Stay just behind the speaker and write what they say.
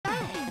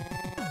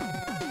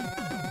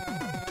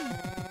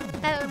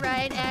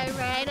Alright.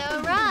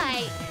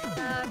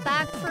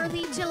 Back for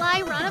the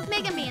July run of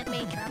Mega Man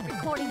Maker. I'm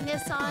recording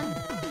this on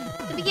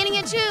the beginning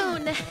of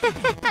June.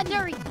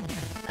 Nuri.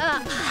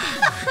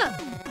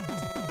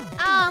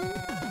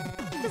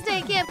 Just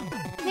to give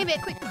maybe a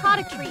quick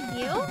product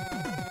review.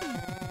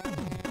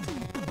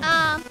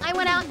 I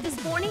went out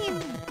this morning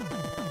and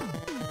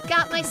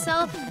got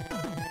myself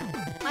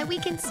my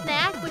weekend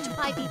snack, which will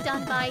probably be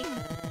done by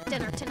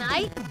dinner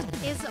tonight,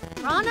 is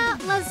Rana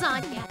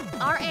lasagna.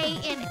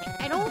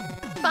 R-A-N-A. I don't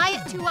buy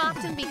it too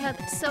often because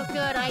it's so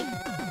good I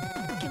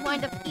can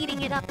wind up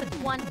eating it up in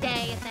one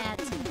day, and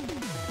that's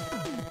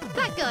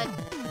not good.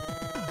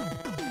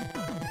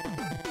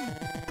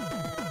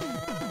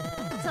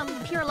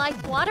 Some Pure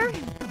Life water.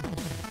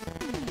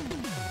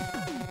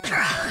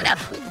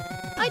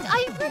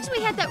 I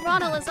originally had that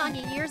Rana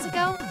lasagna years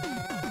ago,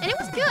 and it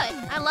was good.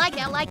 I like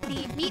it. I like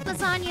the meat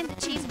lasagna and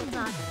the cheese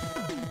lasagna.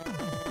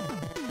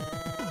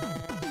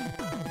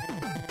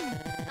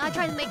 I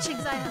try to make sure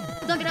because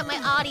I'm looking at my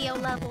audio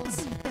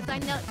levels, because I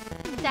know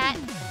that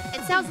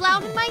it sounds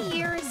loud in my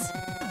ears.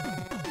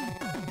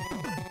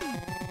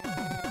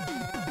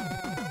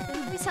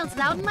 It sounds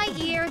loud in my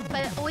ears,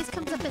 but it always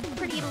comes up as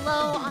pretty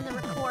low on the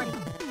recording.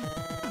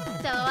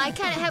 So I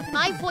kind of have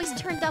my voice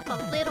turned up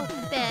a little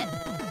bit.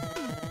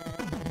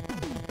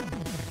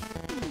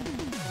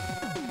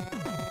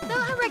 So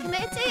I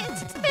recommend it.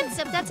 It's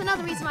expensive. That's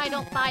another reason why I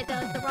don't buy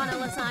the Rana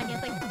lasagna.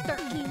 It's like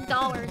 $13.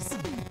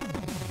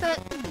 But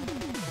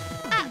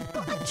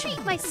I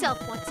treat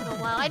myself once in a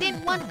while. I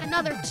didn't want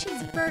another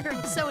cheesy burger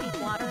and soda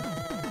water.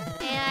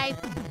 And I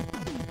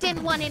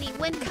didn't want any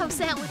Winco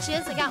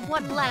sandwiches. I got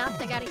one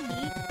left I gotta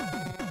eat.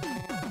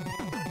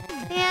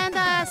 And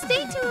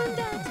stay tuned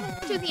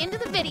to the end of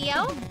the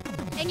video.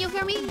 And you'll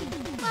hear me,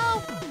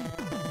 well,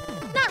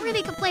 not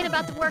really complain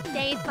about the work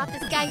day. It's about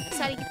this guy who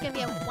decided he's gonna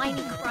be a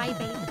whiny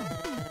crybaby.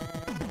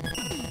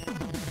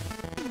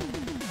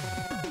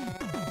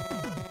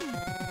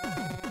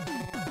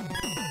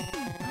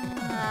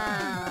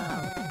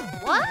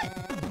 What?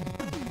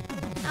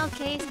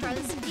 Okay, let's try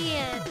this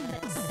again.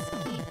 Let's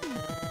keep.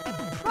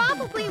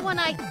 Probably when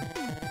I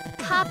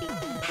copy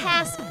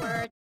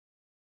password,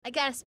 I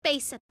got a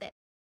space at it.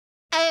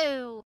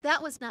 Oh,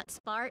 that was not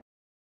smart.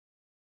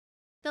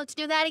 Don't you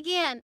do that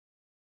again.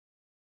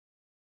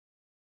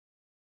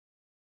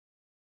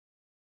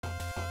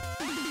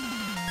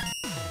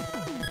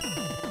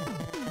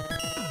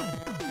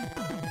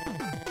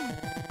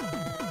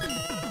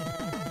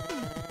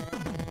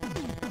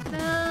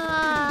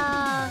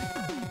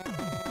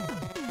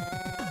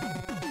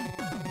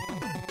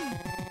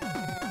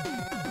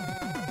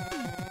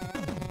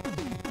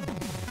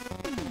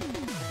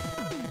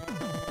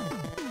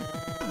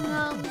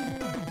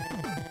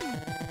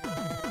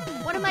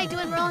 What am I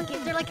doing wrong?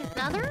 Is there like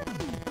another?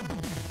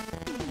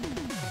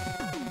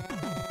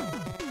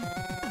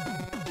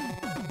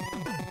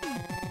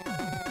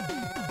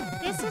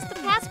 This is the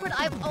password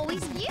I've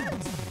always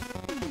used.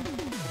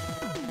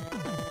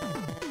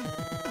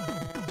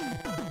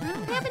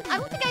 I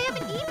don't think I have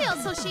an email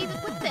associated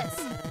with this.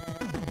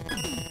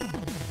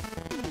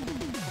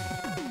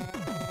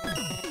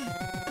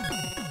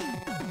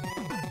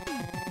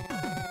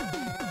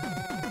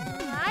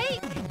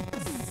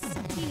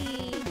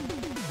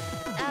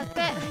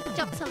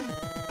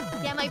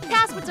 Yeah, my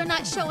passwords are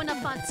not showing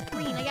up on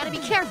screen. I gotta be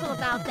careful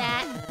about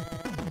that.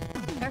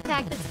 Matter of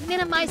fact, let's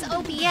minimize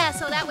OBS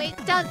so that way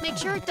it does make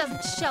sure it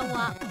doesn't show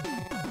up.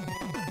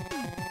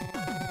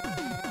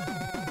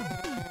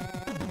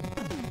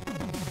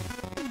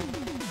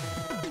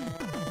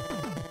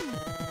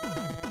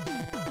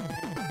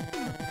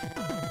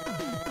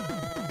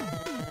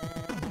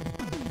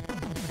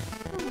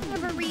 For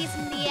whatever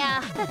reason,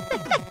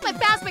 my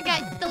password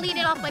got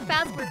deleted off my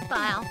password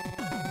file.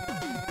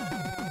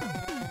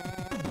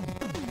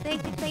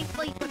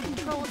 Thankfully for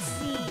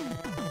Control-C.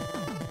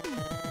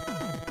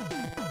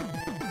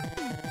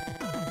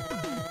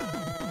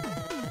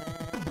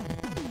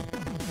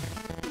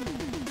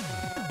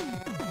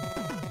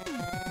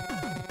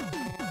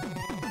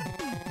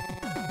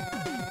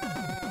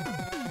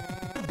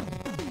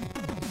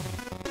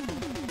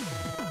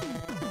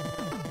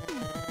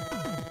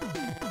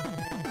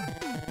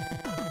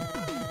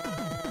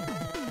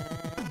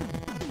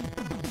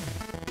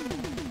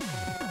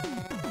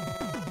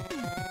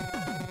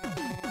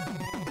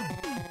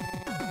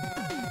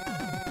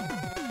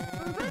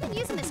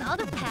 Using this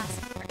other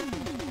password.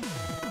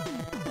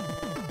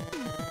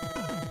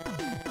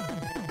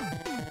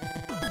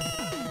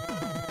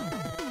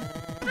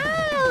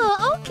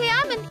 Oh, okay,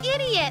 I'm an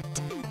idiot.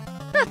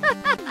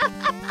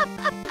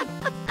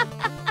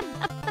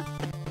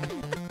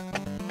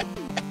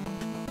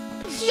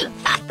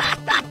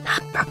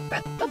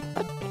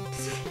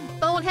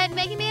 Bonehead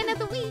Mega Man of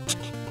the Week.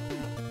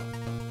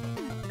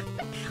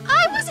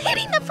 I was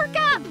hitting the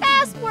forgot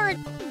password.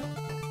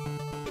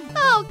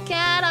 Oh,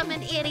 God, I'm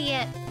an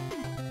idiot.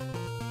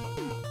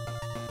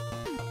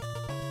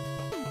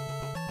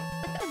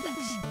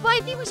 Why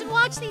people should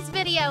watch these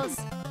videos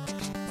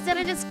instead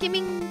of just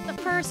skimming the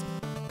first,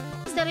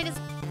 instead of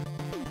just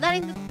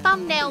letting the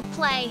thumbnail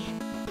play.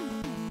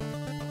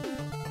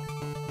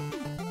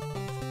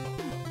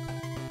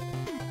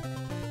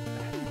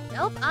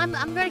 Nope, I'm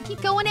gonna keep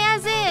going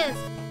as is.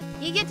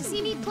 You get to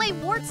see me play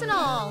warts and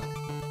all.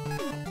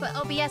 But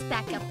OBS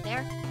back up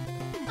there.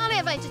 How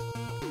if I just...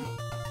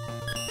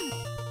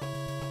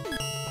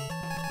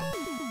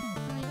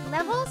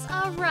 Levels?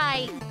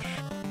 Alright.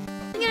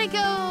 I'm gonna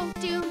go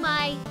do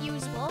my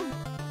usual.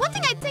 One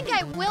thing I think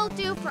I will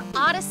do for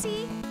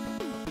Odyssey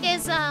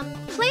is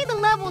play the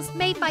levels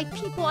made by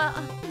people,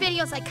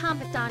 videos I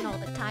comment on all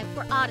the time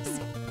for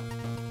Odyssey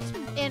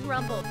in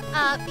Rumble.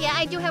 Yeah,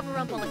 I do have a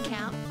Rumble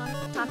account.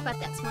 I'll talk about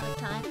that some other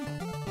time.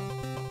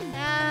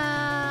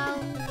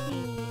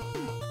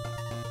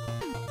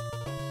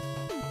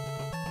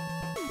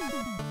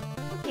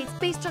 Okay,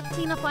 Space Truck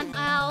cleanup on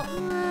Al.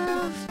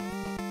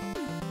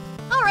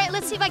 Alright,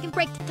 let's see if I can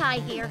break the tie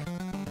here.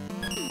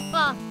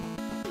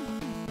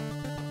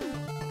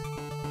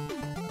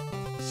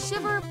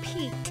 Shiver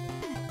Peak.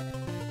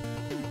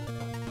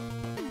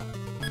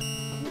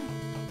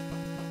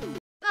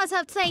 As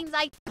I'm saying,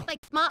 like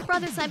Mott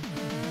Brothers, I'm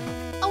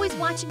always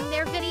watching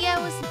their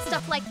videos and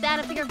stuff like that.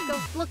 I figured I'd go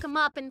look them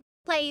up and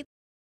play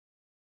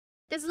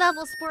these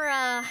levels for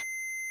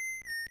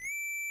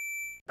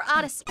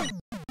Odyssey.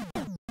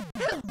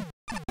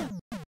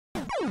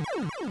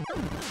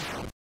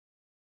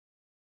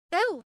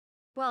 Oh,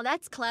 well,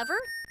 that's clever.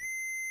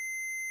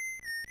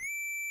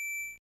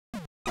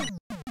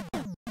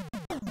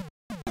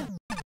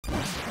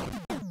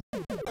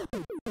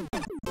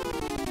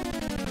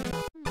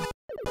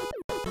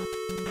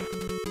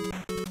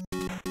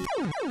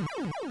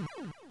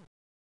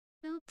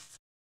 Oops.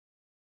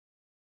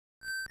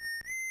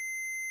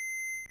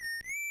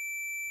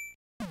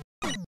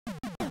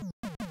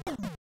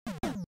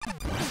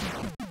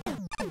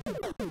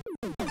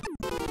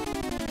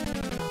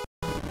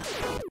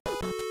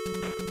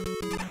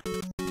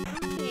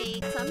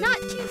 Okay, so I'm not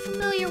too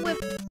familiar with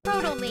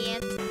Proto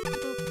Man's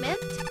movement.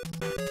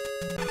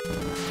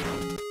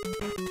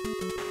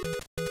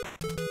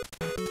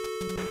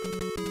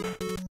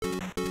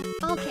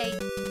 Okay.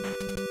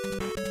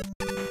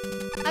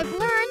 I've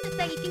learned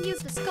that you can use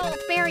the skull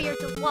barrier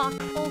to walk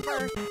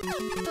over.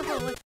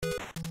 Oh.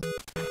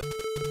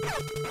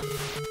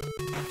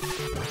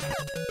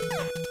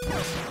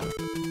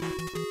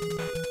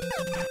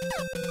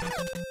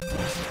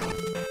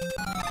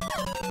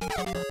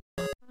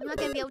 I'm not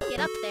gonna be able to get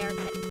up there.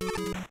 But...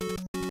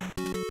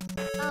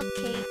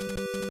 Okay.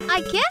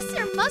 I guess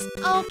there must...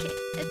 Okay.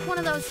 It's one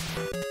of those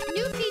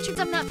new features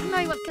I'm not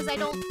familiar with because I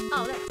don't...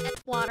 Oh,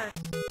 that's water.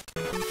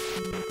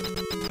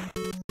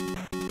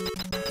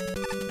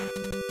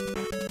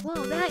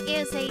 Whoa, that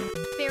is a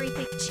very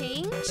big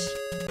change.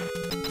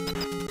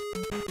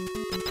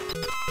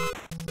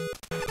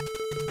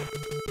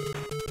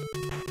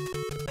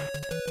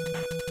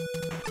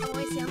 Oh,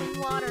 I see I'm in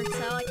water,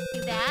 so I can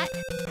do that.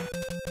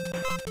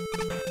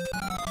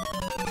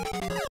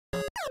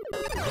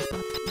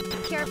 Be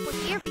careful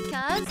here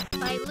because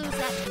if I lose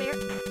that bear...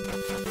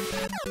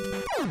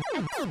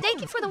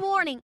 Thank you for the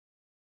warning.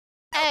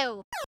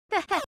 Oh.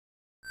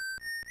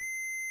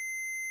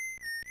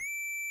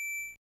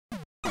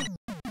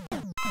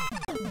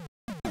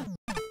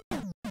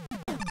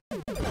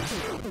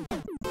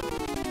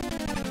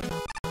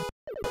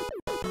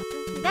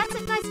 That's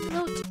a nice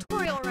little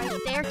tutorial right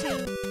there to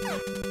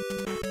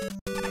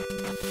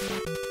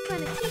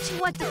kind of teach you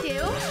what to do.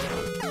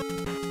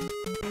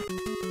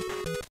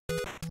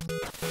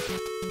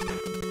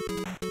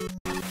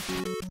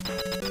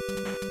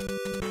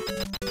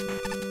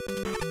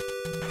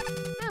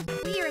 Oh,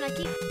 weird. I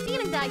keep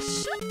feeling that I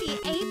should be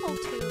able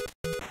to.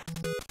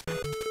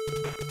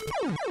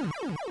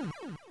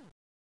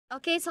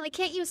 Okay, so I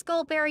can't use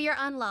Skull Barrier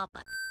on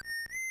lava.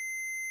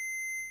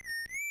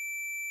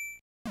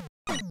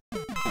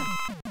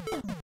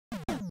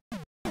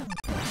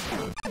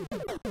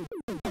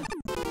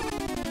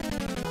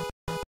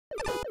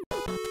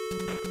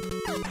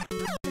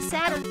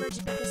 Saturn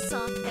version of this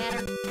song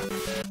better.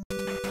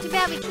 Too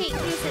bad we can't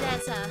use it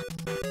as a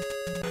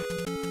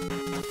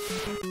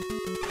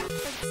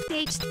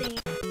stage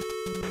theme.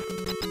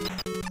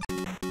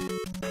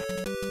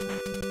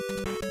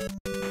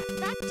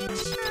 Not too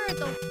sure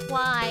the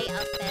why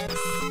of this.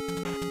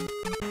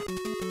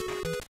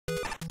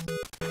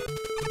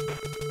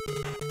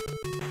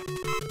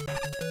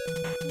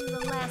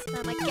 The last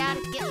time I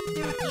gotta get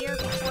through here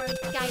before you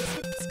guys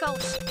hit the skull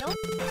shield.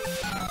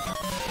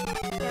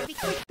 Gotta be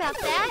quick about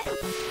that.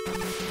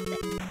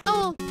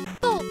 Oh,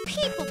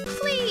 people,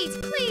 please,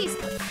 please.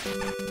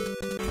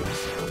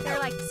 There are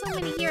like so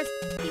many years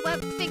people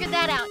haven't figured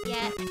that out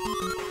yet.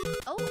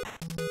 Oh.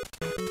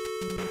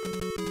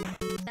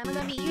 Am I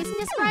gonna be using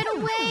this right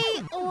away?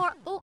 Or,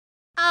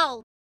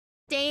 oh,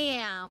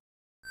 damn.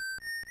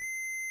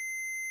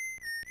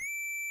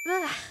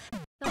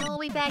 Come all the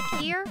way back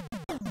here.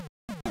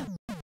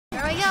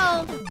 There I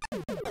go.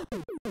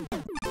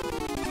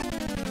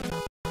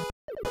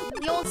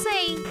 The old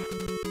saying,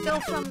 go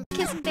from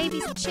kissing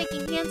babies and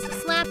shaking hands to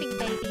slapping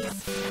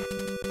babies.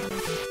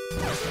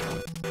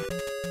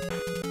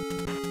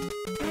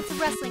 And it's a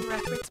wrestling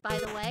reference, by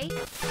the way.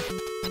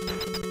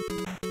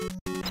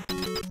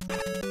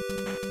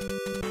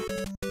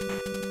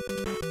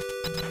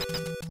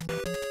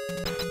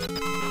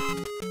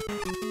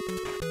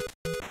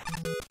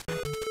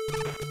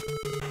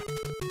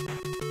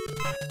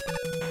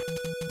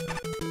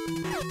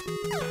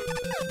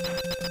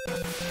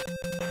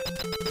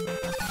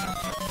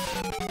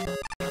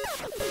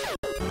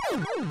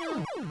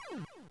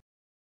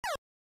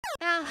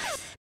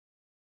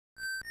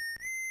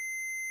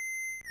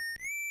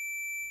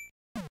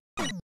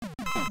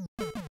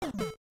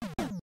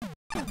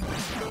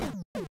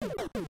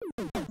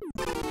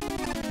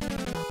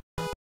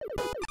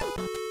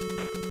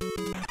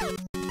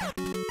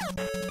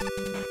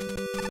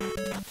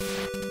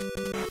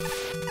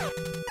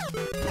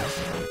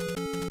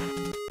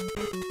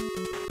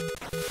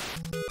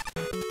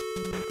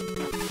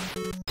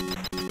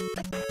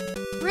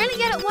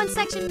 one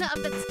section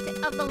of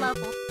the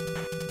level.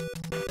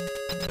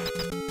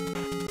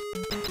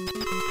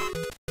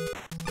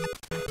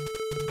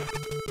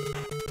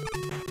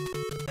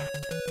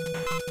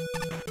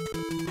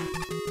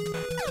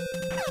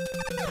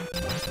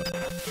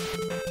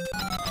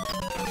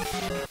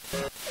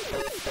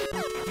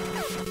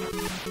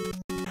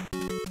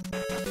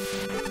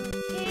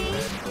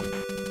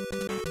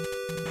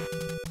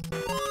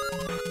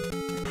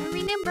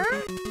 Remember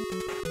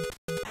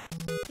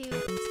to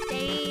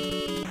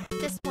stay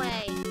this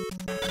way.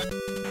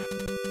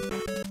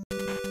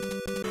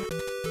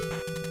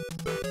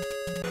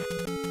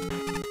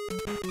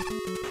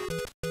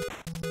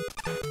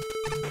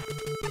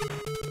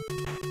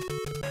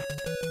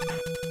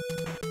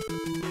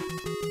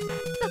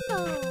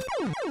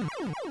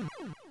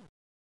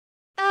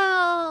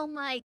 Oh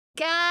my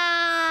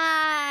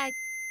God!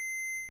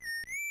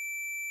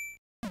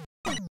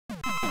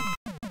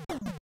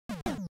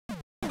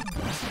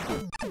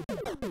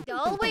 Go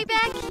all the way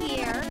back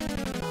here.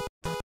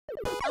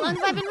 How long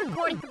have I been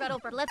recording for? About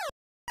over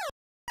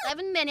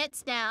 11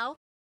 minutes now.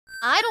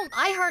 I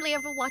hardly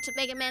ever watch a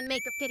Mega Man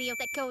Maker video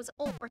that goes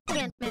over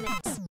 10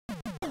 minutes.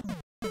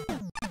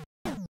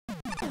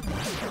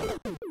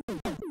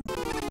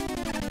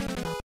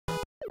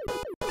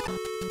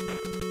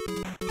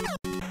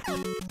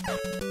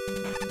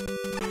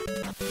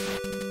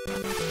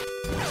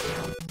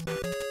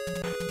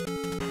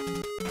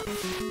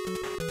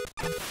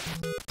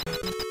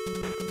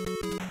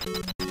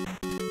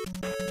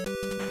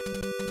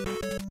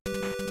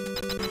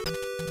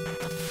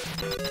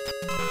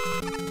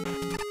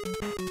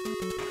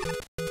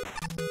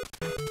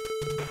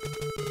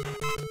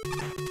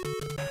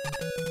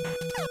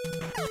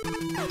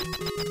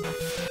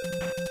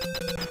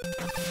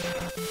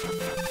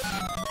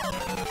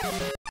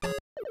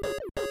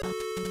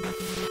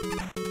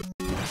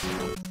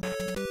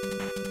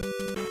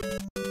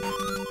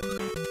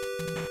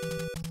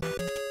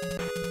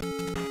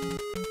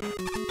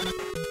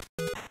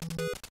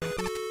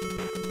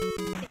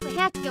 If we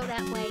have to go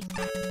that way.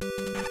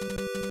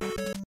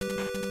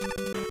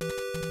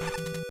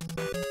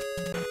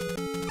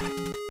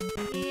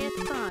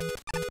 It's fun.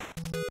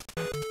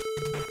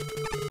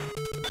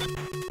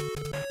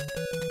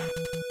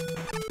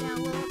 Now,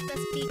 will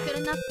this be good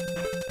enough?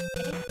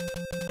 Okay.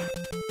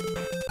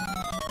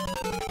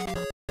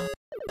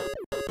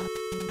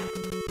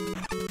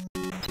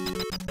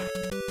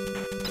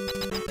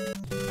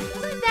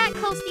 Wasn't that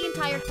close the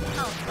entire time?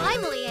 Oh,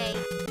 finally,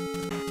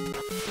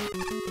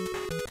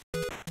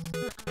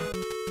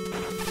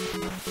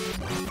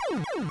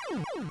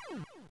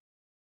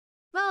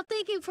 Well,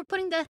 thank you for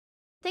putting a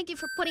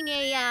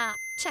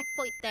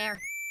checkpoint there.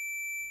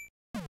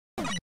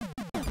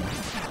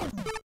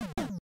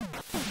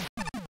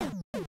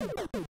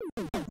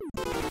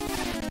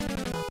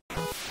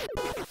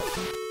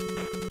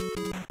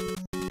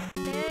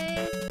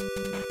 Okay.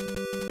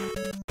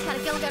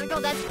 Gotta go.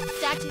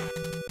 That's actually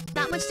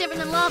not much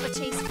different than lava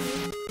chasing me.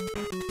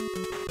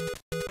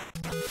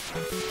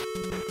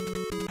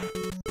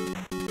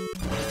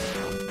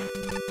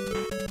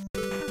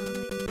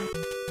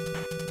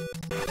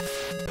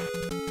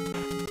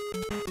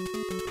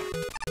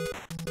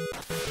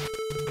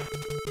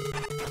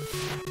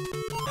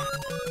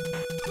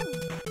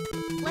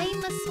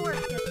 Flameless sword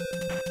tip.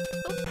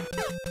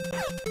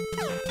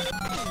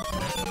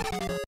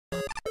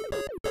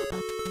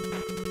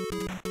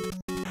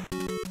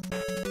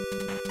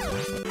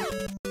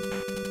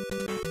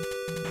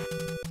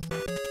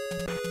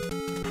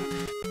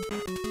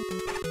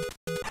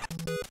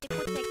 It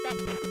would take that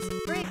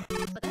brick,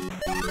 but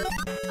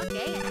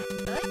okay,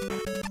 good.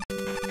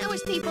 I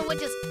wish people would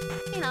just,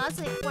 it's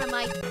like one of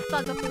my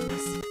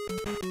bugaboos.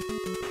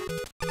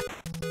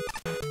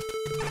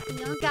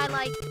 Guy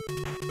like.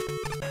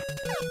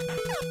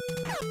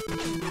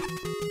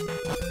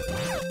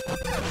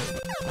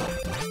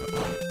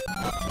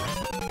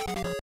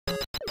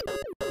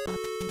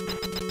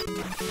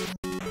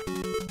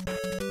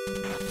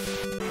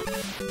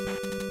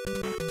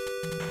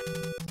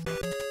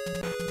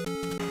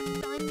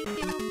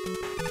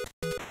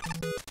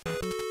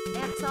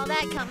 Saw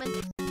that coming.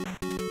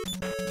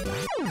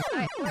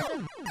 Alright, where's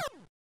it?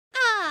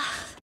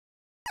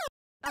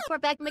 How far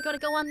back am I gonna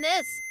go on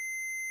this?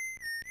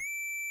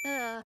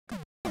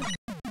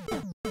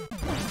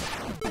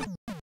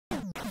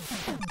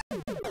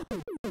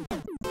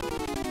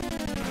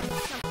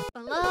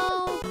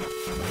 Below.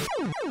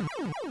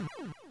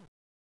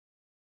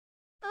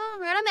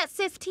 Alright, I'm at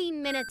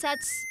 15 minutes.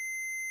 That's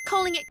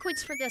calling it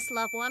quits for this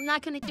level. I'm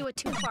not gonna do a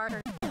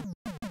two-parter.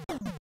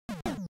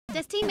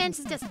 15 minutes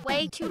is just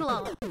way too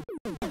long.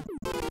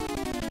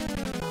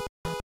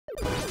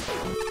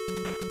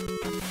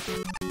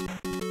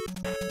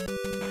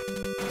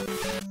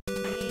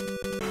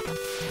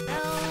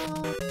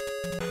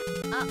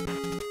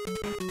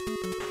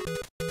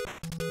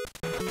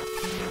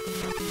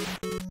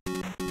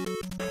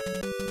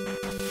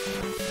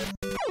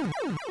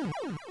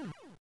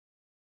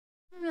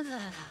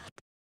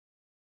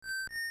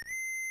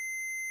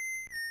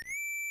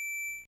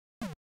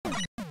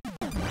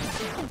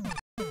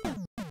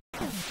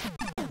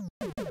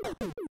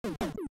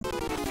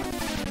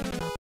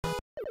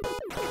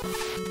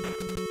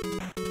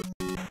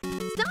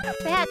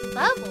 bad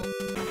level.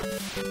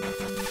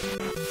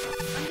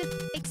 I'm just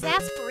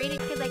exasperated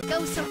because I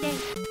go so dang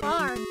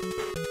far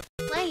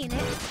playing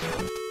it.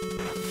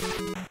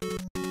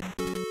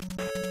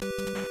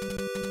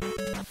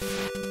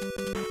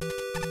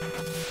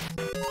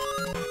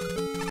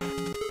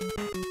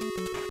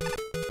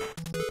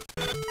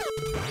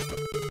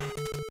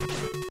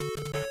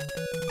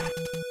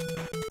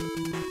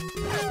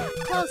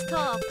 Close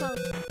call, close.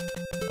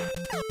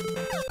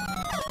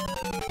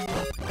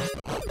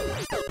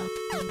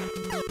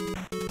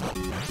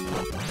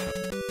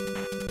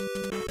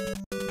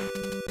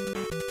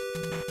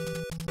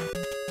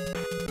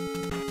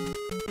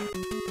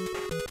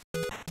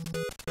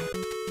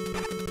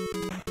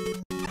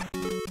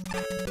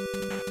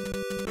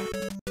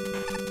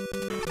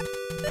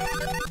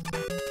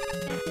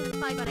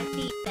 I'm gonna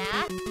beat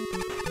that.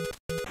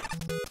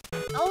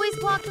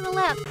 Always walk to the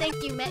left. Thank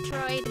you,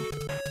 Metroid.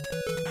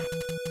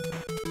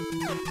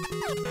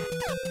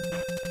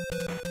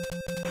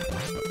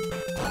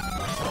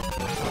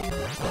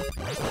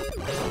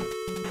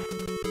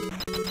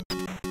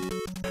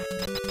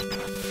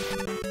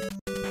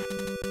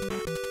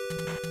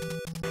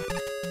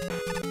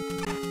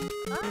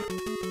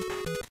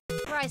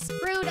 Where I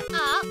screwed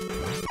up.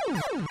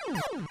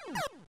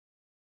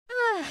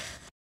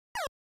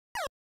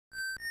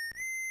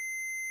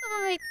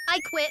 Alright, I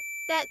quit.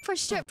 That for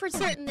sure, for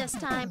certain this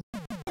time.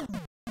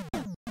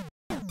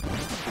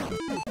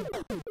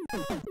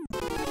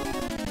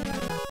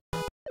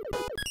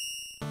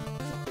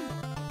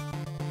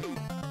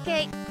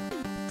 Okay,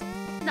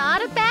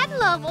 not a bad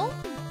level.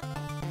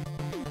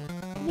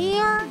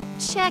 Mere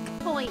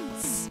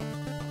checkpoints.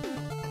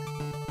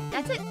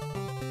 That's it.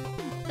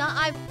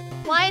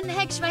 Why in the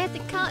heck should I have to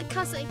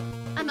cuss it?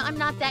 I'm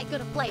not that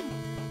good a player.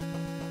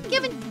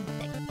 Given,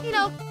 you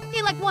know,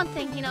 feel like one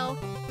thing, you know,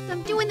 if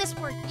I'm doing this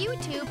for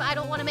YouTube, I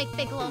don't want to make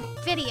big long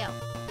video.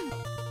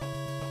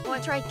 I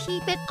want to try to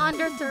keep it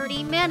under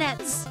 30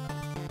 minutes.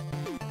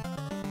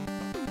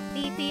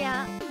 The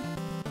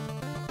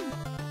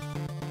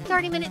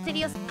 30-minute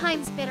videos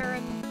time spitter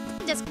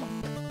and Discord.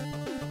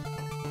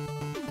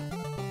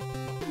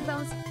 If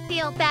I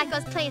feel back, I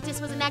was playing if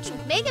this was an actual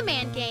Mega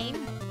Man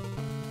game,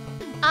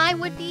 I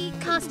would be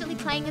constantly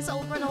playing this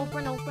over and over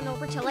and over and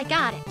over till I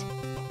got it.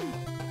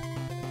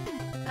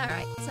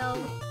 Alright, so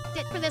that's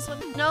it for this one.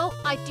 No,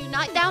 I do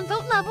not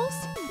downvote levels,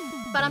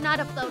 but I'm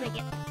not uploading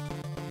it.